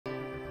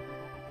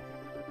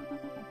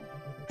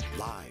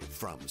Live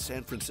from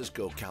San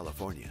Francisco,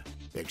 California,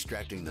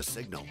 extracting the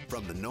signal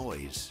from the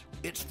noise,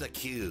 it's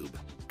theCUBE,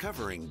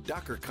 covering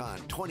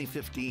DockerCon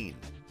 2015.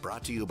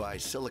 Brought to you by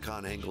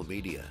SiliconANGLE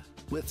Media,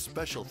 with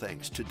special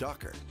thanks to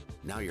Docker.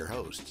 Now your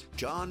hosts,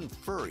 John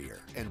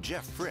Furrier and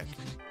Jeff Frick.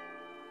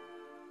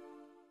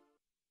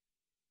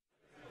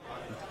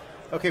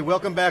 Okay,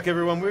 welcome back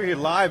everyone. We're here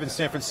live in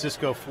San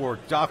Francisco for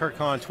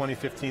DockerCon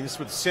 2015. This is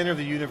what the center of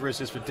the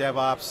universe is for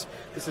DevOps.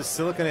 This is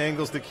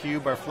SiliconANGLE's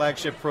theCUBE, our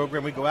flagship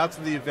program. We go out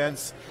to the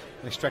events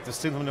and extract the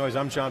signal from noise.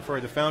 I'm John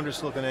Furrier, the founder of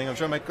SiliconANGLE. I'm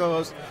joined by my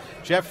co-host,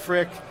 Jeff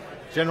Frick,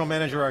 General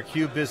Manager of our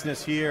CUBE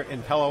business here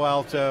in Palo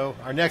Alto.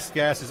 Our next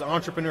guest is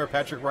Entrepeneur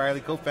Patrick Reilly,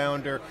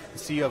 co-founder and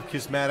CEO of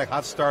Kismatic,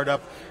 hot startup.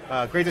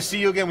 Great to see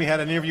you again. We had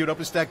an interview at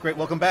OpenStack. Great,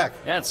 welcome back.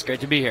 Yeah, it's great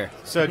to be here.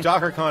 So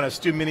DockerCon, as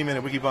Stu Miniman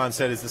at Wikibon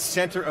said, is the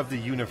center of the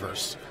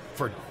universe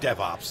for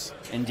DevOps.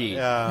 Indeed.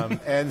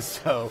 And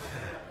so,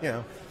 you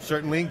know,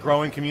 certainly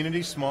growing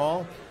community,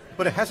 small,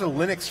 but it has a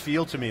Linux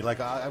feel to me. Like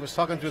I was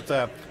talking with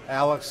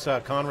Alex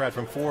Conrad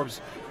from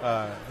Forbes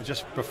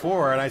just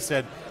before, and I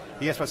said,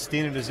 he asked about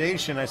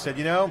standardization. I said,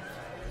 you know,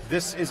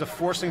 this is a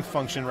forcing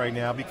function right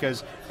now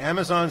because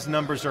Amazon's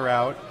numbers are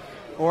out.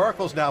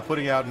 Oracle's now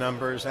putting out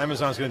numbers.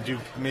 Amazon's going to do,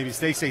 maybe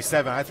they say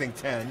 7, I think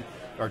 10,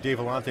 or Dave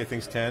Vellante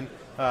thinks 10.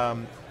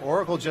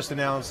 Oracle just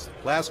announced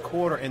last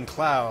quarter in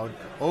cloud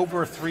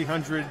over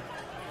 300+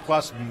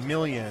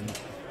 million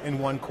in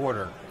one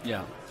quarter.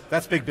 Yeah.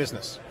 That's big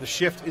business. The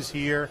shift is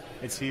here,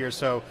 it's here.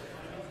 So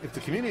if the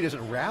community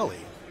doesn't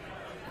rally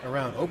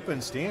around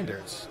open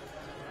standards,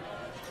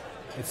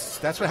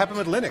 that's what happened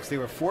with Linux. They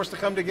were forced to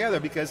come together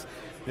because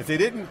if they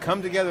didn't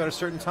come together at a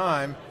certain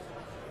time,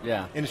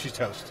 industry's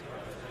toast.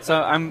 So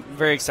I'm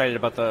very excited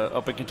about the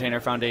Open Container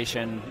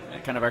Foundation,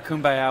 kind of our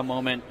kumbaya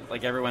moment,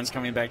 like everyone's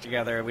coming back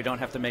together. We don't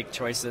have to make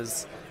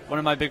choices. One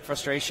of my big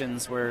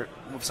frustrations were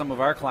with some of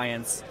our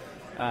clients,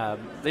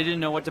 they didn't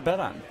know what to bet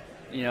on.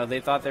 You know, they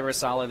thought they were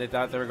solid, they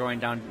thought they were going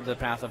down the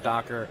path of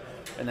Docker,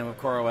 and then with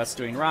CoreOS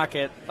doing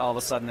Rocket, all of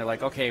a sudden they're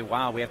like, okay,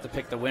 wow, we have to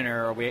pick the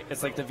winner, or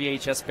it's like the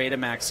VHS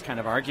Betamax kind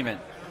of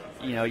argument.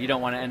 You know, you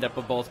don't want to end up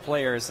with both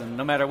players, and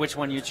no matter which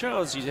one you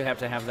chose, you have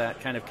to have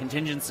that kind of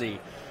contingency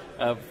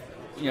of,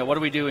 you know, what do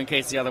we do in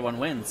case the other one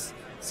wins?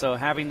 So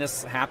having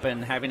this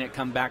happen, having it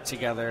come back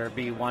together,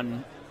 be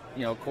one,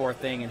 you know, core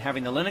thing, and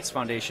having the Linux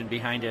Foundation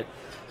behind it,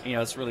 you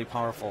know, it's really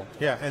powerful.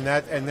 Yeah, and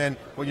then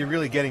what you're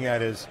really getting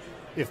at is,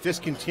 if this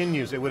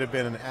continues, it would have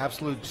been an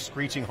absolute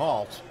screeching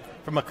halt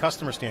from a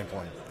customer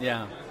standpoint.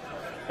 Yeah,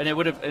 and it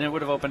would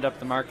have opened up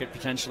the market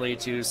potentially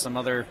to some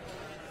other,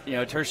 you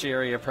know,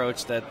 tertiary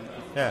approach that,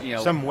 you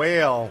know, some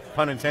whale,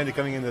 pun intended,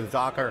 coming into the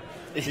Docker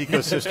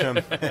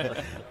ecosystem.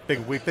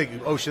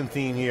 big ocean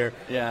theme here.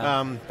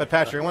 Yeah. But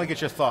Patrick, I want to get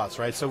your thoughts,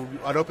 right? So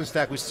at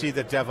OpenStack, we see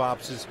that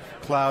DevOps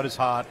cloud is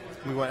hot.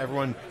 We want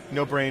everyone,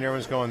 no brain,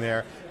 everyone's going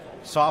there.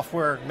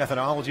 Software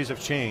methodologies have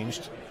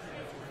changed.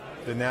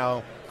 The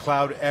now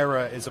cloud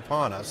era is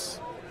upon us.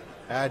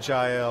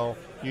 Agile,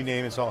 you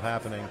name it's all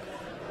happening.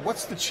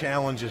 What's the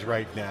challenges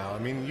right now? I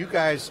mean, you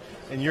guys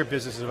in your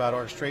business is about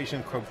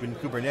orchestration,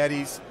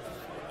 Kubernetes.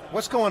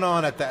 What's going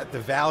on at the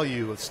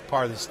value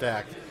part of the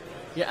stack?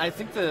 Yeah, I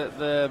think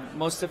the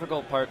most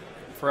difficult part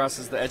for us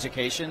is the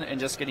education and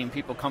just getting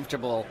people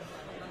comfortable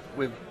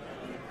with,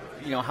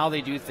 you know, how they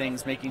do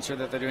things, making sure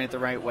that they're doing it the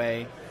right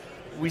way.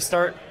 We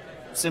start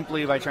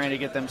simply by trying to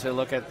get them to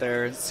look at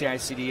their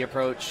CI/CD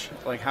approach,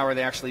 like how are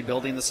they actually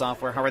building the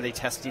software, how are they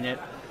testing it,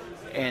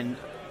 and,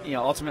 you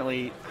know,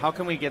 ultimately, how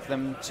can we get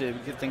them to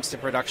get things to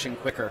production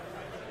quicker?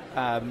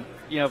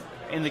 You know,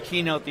 in the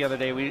keynote the other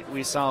day,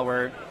 we saw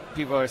where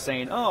people are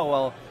saying, oh,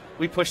 well,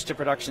 we pushed to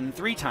production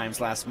 3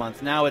 times last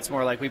month. Now it's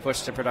more like we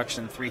pushed to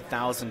production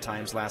 3,000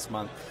 times last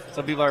month.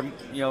 So people are,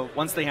 you know,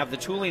 once they have the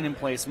tooling in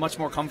place, much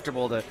more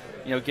comfortable to,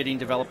 you know, getting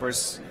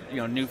developers, you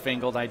know,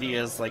 newfangled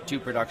ideas like to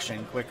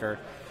production quicker.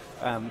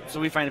 So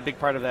we find a big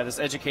part of that is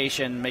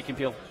education, making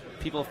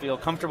people feel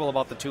comfortable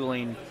about the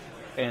tooling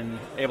and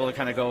able to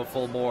kind of go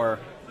full bore,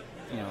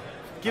 you know.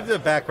 Give the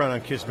background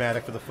on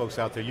Kismatic for the folks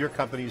out there. Your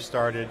company you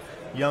started,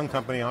 young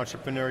company,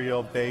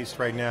 entrepreneurial based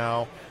right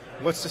now.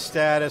 What's the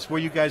status? Where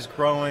are you guys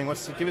growing?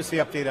 Give us the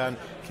update on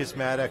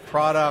Kismatic,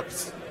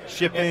 products,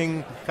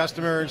 shipping,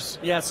 customers.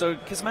 Yeah, so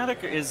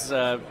Kismatic is, you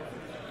know,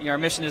 our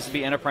mission is to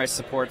be enterprise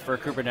support for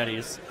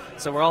Kubernetes.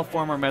 So we're all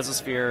former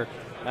Mesosphere.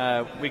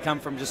 We come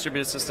from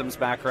distributed systems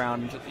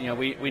background. You know,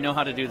 we know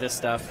how to do this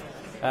stuff.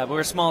 But we're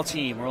a small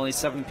team. We're only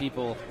 7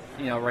 people,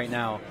 you know, right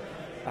now.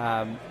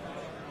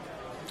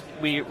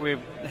 We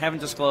haven't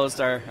disclosed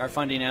our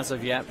funding as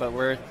of yet, but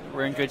we're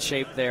in good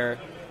shape there.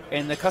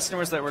 And the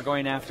customers that we're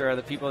going after are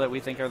the people that we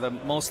think are the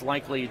most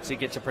likely to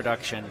get to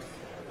production.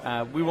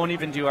 We won't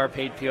even do our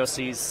paid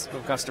POCs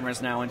with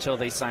customers now until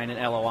they sign an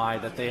LOI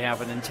that they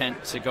have an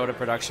intent to go to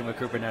production with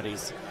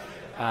Kubernetes.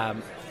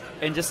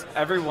 And just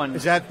everyone...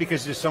 Is that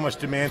because there's so much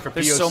demand for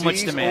POCs, so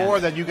much demand, or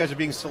that you guys are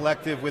being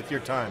selective with your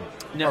time?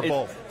 No, or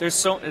both?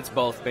 It's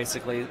both,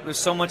 basically. There's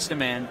so much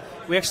demand.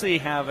 We actually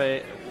have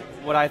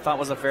what I thought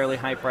was a fairly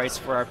high price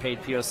for our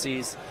paid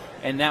POCs,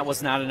 and that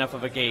was not enough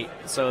of a gate.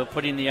 So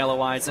putting the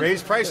LOIs in,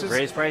 raise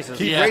prices.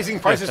 Keep yeah. raising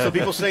prices so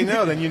people say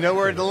no. Then you know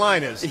where the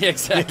line is. Yeah,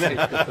 exactly,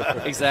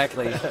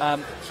 exactly.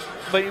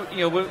 But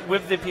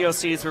with the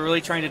POCs, we're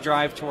really trying to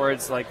drive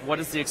towards like, what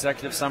is the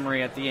executive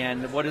summary at the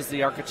end? What is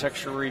the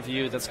architectural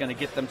review that's going to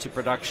get them to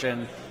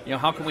production?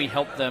 How can we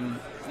help them?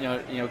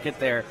 Get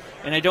there.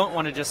 And I don't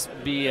want to just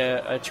be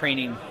a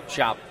training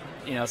shop.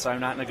 So I'm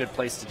not in a good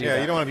place to do that.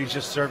 Yeah, you don't want to be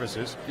just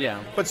services.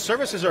 Yeah. But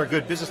services are a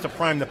good business to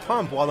prime the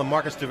pump while the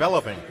market's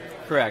developing.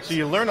 Correct. So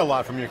you learn a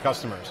lot from your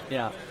customers.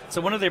 Yeah.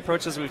 So one of the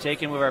approaches we've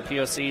taken with our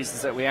POCs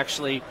is that we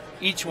actually,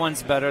 each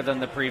one's better than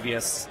the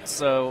previous.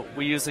 So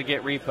we use a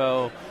Git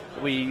repo.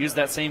 We use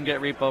that same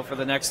Git repo for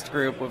the next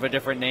group with a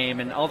different name,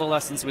 and all the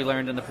lessons we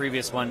learned in the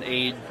previous one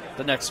aid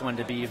the next one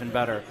to be even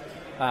better.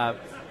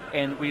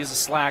 And we use a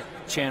Slack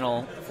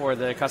channel for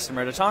the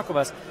customer to talk with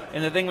us.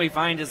 And the thing we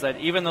find is that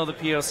even though the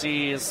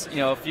POC is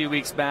a few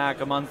weeks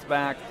back, a month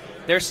back,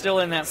 they're still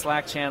in that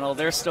Slack channel,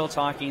 they're still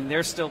talking,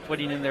 they're still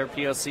putting in their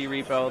POC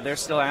repo, they're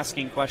still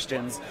asking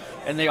questions,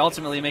 and they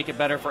ultimately make it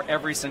better for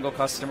every single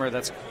customer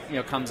that's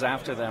comes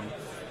after them,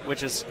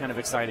 which is kind of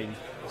exciting.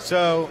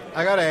 So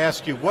I got to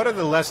ask you, what are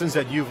the lessons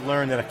that you've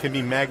learned that can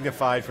be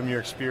magnified from your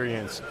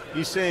experience?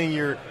 You're saying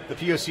the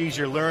POCs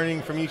you're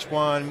learning from each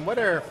one. What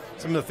are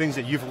some of the things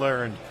that you've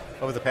learned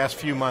over the past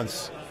few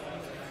months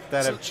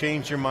that have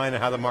changed your mind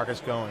on how the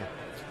market's going?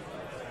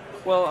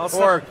 Well,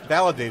 or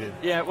validated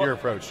your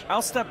approach?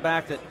 I'll step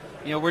back that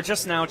we're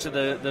just now to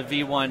the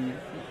V1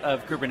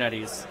 of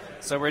Kubernetes.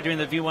 So we're doing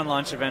the V1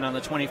 launch event on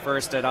the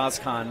 21st at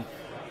OSCON.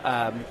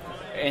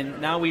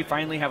 And now we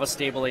finally have a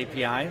stable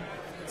API.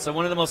 So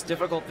one of the most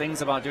difficult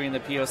things about doing the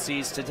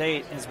POCs to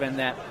date has been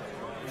that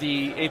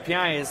the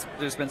API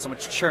there's been so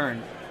much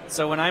churn.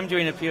 So when I'm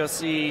doing a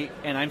POC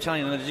and I'm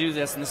telling them to do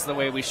this, and this is the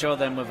way we show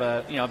them with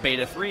a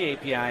beta 3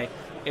 API,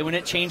 and when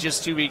it changes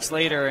 2 weeks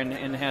later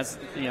and has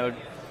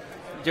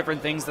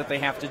different things that they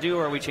have to do,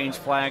 or we change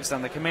flags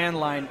on the command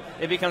line,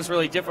 it becomes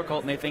really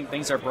difficult and they think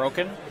things are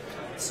broken.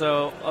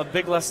 So a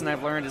big lesson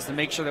I've learned is to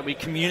make sure that we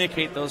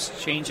communicate those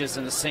changes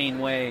in a sane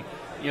way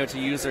to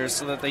users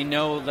so that they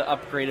know the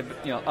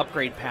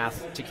upgrade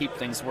path to keep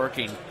things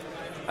working.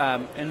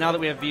 And now that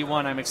we have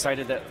V1, I'm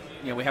excited that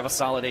we have a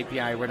solid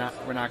API. We're not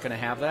going to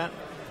have that.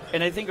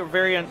 And I think a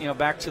very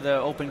back to the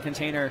open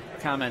container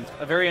comment,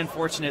 a very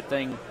unfortunate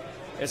thing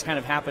has kind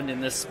of happened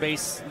in this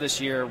space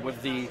this year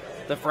with the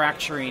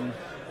fracturing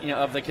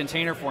of the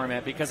container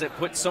format, because it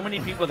put so many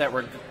people that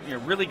were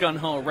really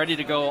gun-ho, ready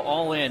to go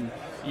all in,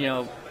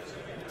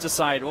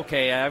 decide,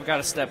 okay, I've got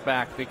to step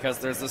back because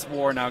there's this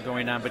war now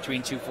going on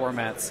between two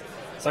formats.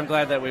 So I'm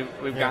glad that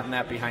we've gotten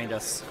that behind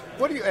us.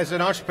 What do you, as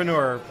an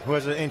entrepreneur who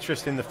has an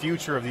interest in the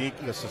future of the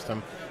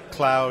ecosystem,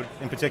 cloud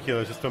in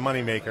particular, is just a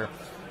moneymaker,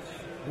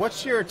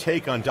 what's your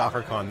take on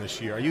DockerCon this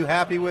year? Are you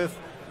happy with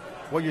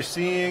what you're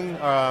seeing?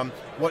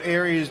 What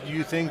areas do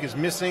you think is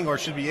missing or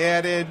should be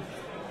added?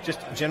 Just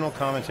general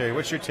commentary.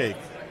 What's your take?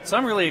 So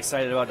I'm really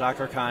excited about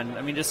DockerCon.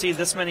 I mean, to see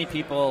this many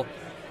people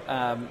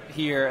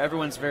here,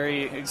 everyone's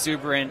very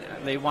exuberant.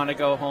 They want to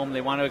go home.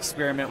 They want to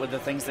experiment with the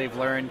things they've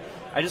learned.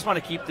 I just want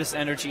to keep this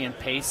energy and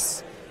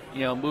pace,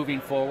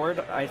 moving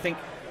forward. I think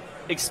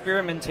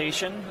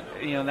experimentation,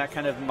 that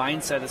kind of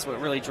mindset is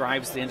what really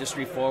drives the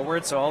industry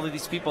forward. So all of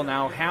these people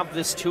now have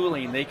this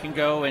tooling. They can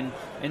go and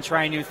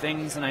try new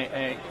things, and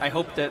I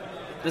hope that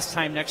this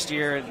time next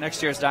year's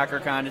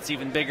DockerCon, it's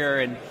even bigger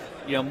and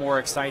more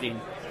exciting.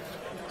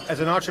 As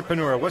an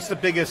entrepreneur, what's the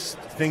biggest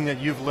thing that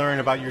you've learned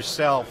about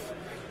yourself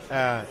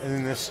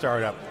in this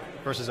startup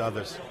versus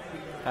others?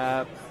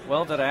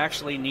 Well, that I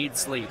actually need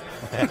sleep.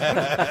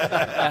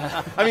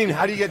 I mean,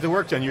 how do you get the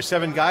work done? You're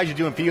 7 guys, you're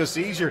doing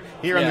POCs, you're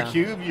here on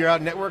theCUBE, you're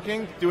out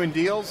networking, doing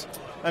deals.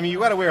 I mean, you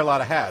got to wear a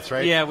lot of hats,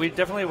 right? Yeah, we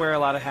definitely wear a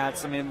lot of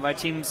hats. I mean, my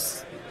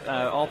team's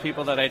all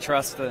people that I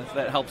trust,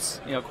 that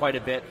helps quite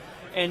a bit.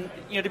 And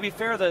to be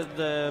fair,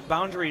 the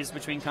boundaries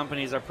between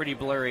companies are pretty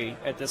blurry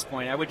at this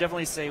point. I would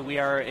definitely say we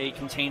are a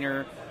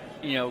container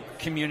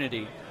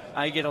community.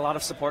 I get a lot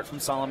of support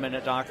from Solomon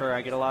at Docker.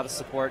 I get a lot of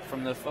support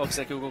from the folks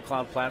at Google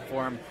Cloud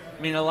Platform.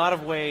 I mean, in a lot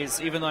of ways,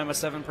 even though I'm a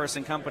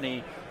 7-person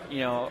company,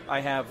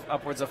 I have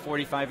upwards of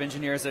 45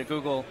 engineers at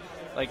Google,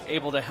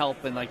 able to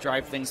help and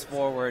drive things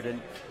forward.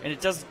 And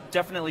it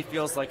definitely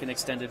feels like an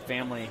extended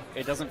family.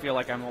 It doesn't feel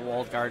like I'm a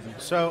walled garden.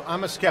 So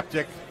I'm a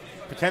skeptic.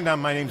 Pretend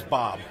my name's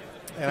Bob,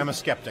 and I'm a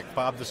skeptic.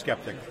 Bob the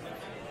skeptic.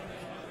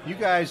 You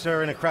guys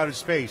are in a crowded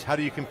space. How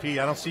do you compete?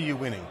 I don't see you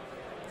winning.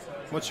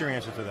 What's your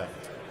answer to that?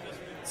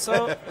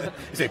 So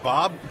you say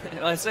Bob?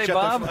 I say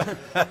Bob.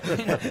 Shut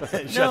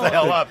the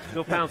hell up.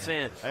 Go pound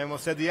sand. I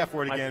almost said the F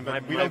word again,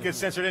 but we don't get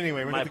censored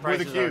anyway. We're my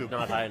the Cube.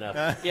 Not high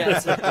enough.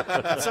 Yes.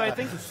 So I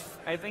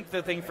think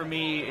the thing for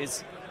me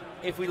is,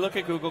 if we look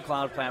at Google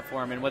Cloud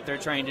Platform and what they're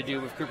trying to do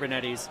with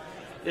Kubernetes,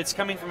 it's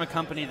coming from a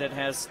company that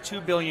has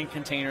 2 billion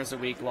containers a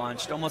week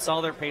launched. Almost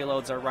all their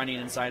payloads are running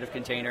inside of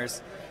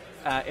containers.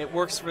 It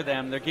works for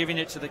them. They're giving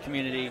it to the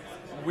community.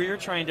 We're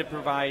trying to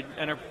provide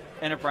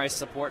enterprise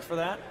support for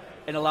that.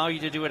 and allow you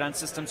to do it on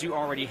systems you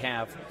already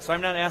have. So I'm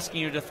not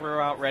asking you to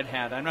throw out Red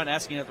Hat. I'm not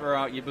asking you to throw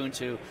out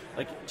Ubuntu.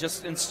 Like,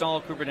 just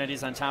install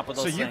Kubernetes on top of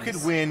those things. So you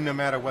could win no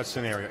matter what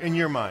scenario, in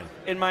your mind?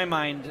 In my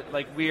mind,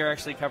 like, we are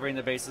actually covering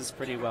the bases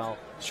pretty well.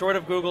 Short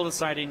of Google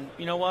deciding,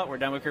 you know what, we're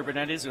done with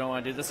Kubernetes, we don't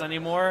want to do this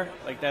anymore,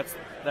 like, that's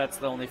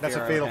the only fear.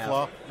 That's a fatal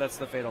flaw? That's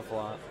the fatal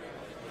flaw.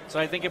 So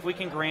I think if we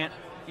can grant,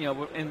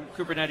 in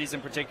Kubernetes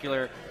in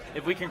particular,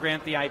 if we can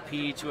grant the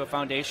IP to a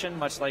foundation,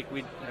 much like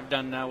we have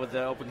done now with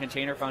the Open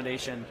Container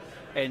Foundation,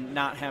 and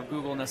not have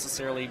Google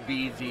necessarily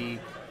be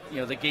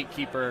the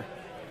gatekeeper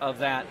of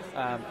that,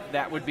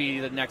 that would be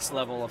the next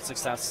level of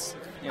success.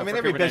 I mean,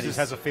 every business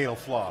has a fatal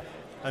flaw.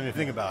 I mean,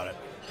 think about it.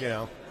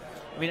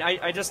 I mean,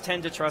 I just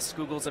tend to trust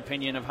Google's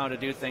opinion of how to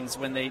do things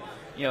when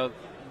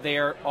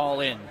they're all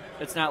in.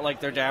 It's not like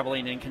they're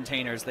dabbling in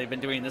containers. They've been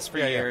doing this for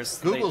years.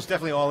 Google's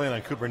definitely all in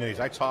on Kubernetes.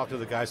 I talked to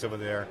the guys over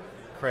there,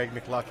 Craig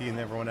McLucky and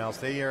everyone else.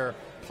 Their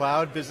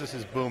cloud business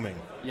is booming.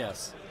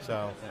 Yes.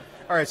 So,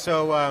 all right,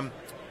 so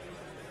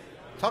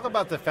talk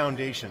about the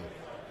foundation.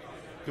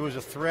 There was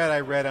a thread I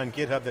read on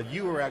GitHub that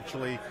you were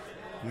actually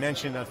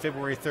mentioned on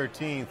February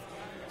 13th,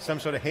 some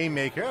sort of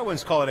haymaker, I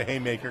wouldn't call it a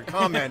haymaker,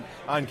 comment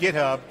on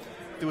GitHub.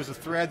 There was a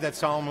thread that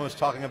Solomon was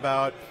talking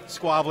about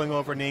squabbling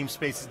over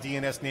namespaces,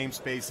 DNS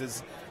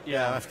namespaces.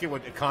 I forget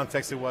what the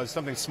context it was,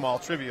 something small,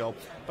 trivial.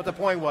 But the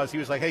point was, he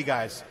was like, hey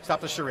guys, stop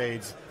the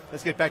charades.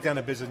 Let's get back down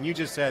to business. And you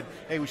just said,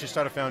 hey, we should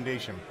start a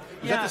foundation.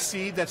 Was that the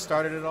seed that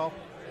started it all?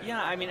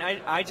 Yeah, I mean,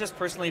 I just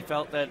personally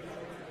felt that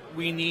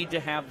we need to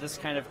have this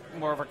kind of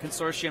more of a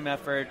consortium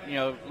effort.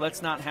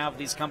 Let's not have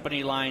these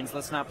company lines.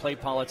 Let's not play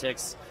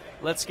politics.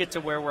 Let's get to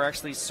where we're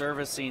actually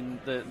servicing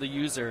the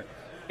user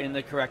in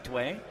the correct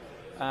way.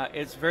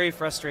 It's very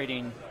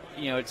frustrating,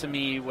 to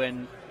me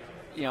when,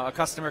 a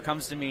customer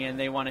comes to me and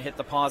they want to hit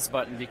the pause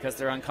button because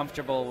they're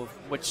uncomfortable with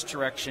which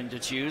direction to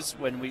choose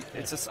when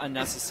it's just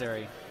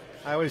unnecessary.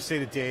 I always say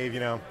to Dave,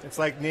 it's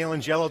like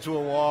nailing Jell-O to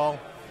a wall,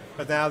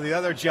 but now the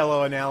other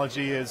Jell-O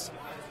analogy is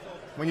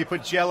when you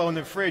put Jell-O in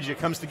the fridge, it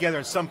comes together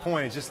at some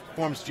point, it just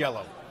forms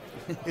Jell-O.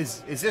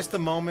 Is this the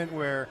moment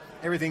where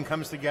everything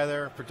comes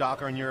together for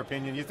Docker, in your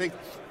opinion? You think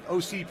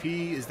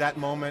OCP is that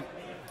moment?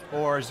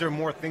 Or is there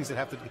more things that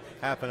have to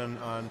happen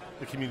on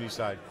the community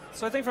side?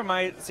 So I think from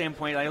my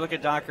standpoint, I look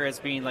at Docker as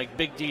being like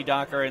big D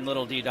Docker and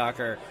little d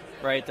Docker,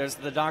 right? There's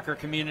the Docker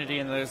community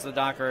and there's the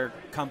Docker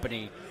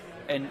company.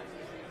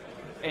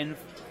 And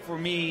for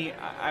me,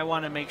 I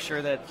want to make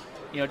sure that,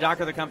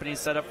 Docker the company is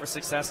set up for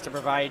success to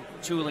provide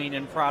tooling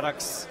and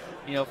products,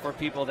 for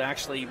people to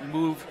actually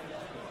move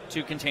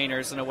to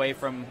containers and away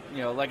from,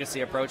 legacy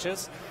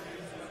approaches.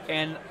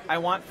 And I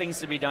want things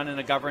to be done in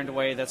a governed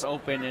way that's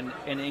open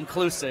and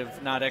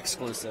inclusive, not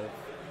exclusive.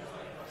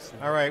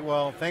 All right,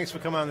 well, thanks for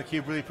coming on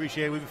theCUBE, really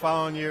appreciate it. We've been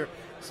following your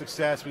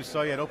success. We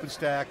saw you at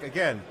OpenStack.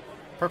 Again,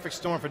 perfect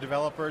storm for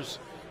developers.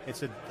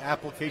 It's an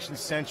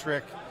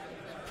application-centric,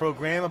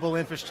 programmable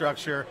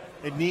infrastructure.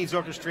 It needs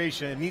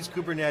orchestration, it needs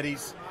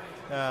Kubernetes.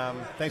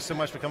 Thanks so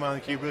much for coming on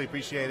theCUBE, really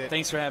appreciate it.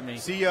 Thanks for having me.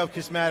 CEO of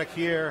Kismatic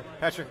here,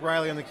 Patrick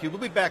Reilly on theCUBE. We'll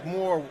be back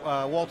more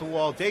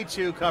wall-to-wall, day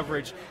 2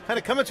 coverage. Kind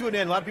of coming to an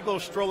end. A lot of people are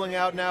strolling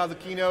out now, the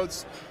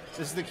keynotes.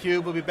 This is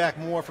theCUBE. We'll be back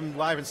more from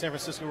live in San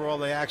Francisco where all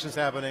the action's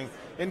happening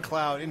in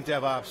cloud, in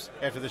DevOps,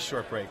 after this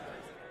short break.